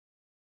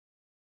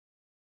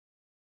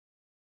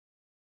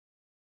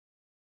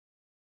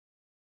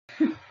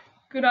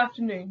Good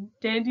afternoon,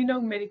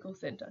 Dandenong Medical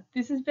Centre.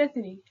 This is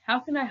Bethany. How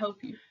can I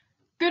help you?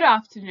 Good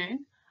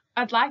afternoon.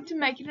 I'd like to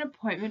make an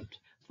appointment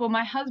for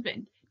my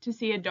husband to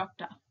see a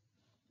doctor.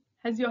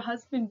 Has your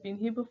husband been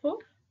here before?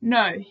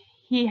 No,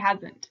 he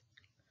hasn't.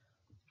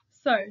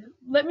 So,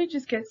 let me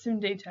just get some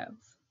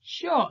details.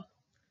 Sure.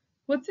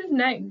 What's his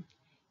name?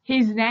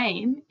 His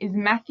name is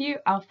Matthew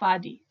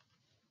Alfadi.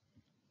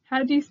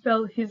 How do you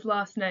spell his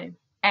last name?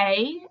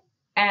 A-L-F-A-D-I.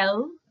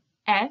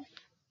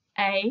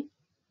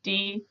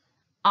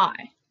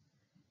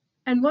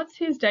 And what's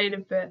his date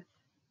of birth?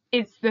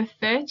 It's the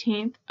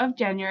 13th of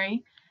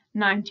January,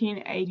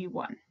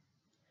 1981.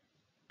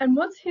 And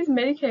what's his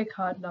Medicare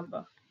card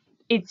number?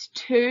 It's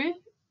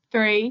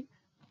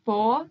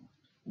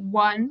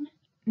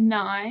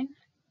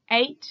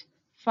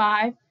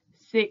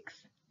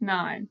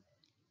 234198569.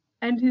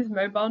 And his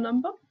mobile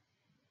number?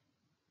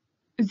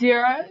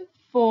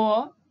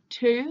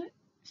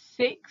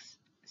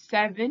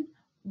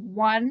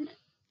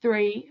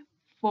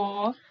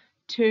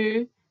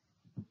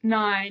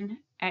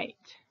 0426713428.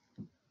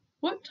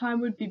 What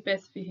time would be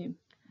best for him?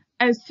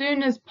 As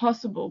soon as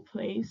possible,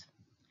 please.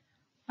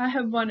 I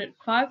have one at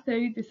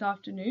 5:30 this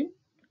afternoon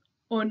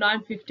or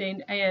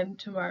 9:15 a.m.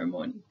 tomorrow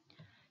morning.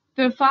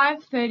 The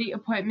 5:30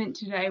 appointment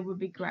today would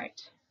be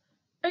great.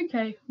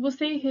 Okay, we'll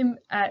see him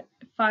at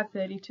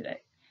 5:30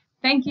 today.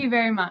 Thank you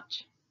very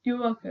much. You're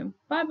welcome.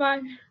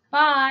 Bye-bye.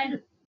 Bye.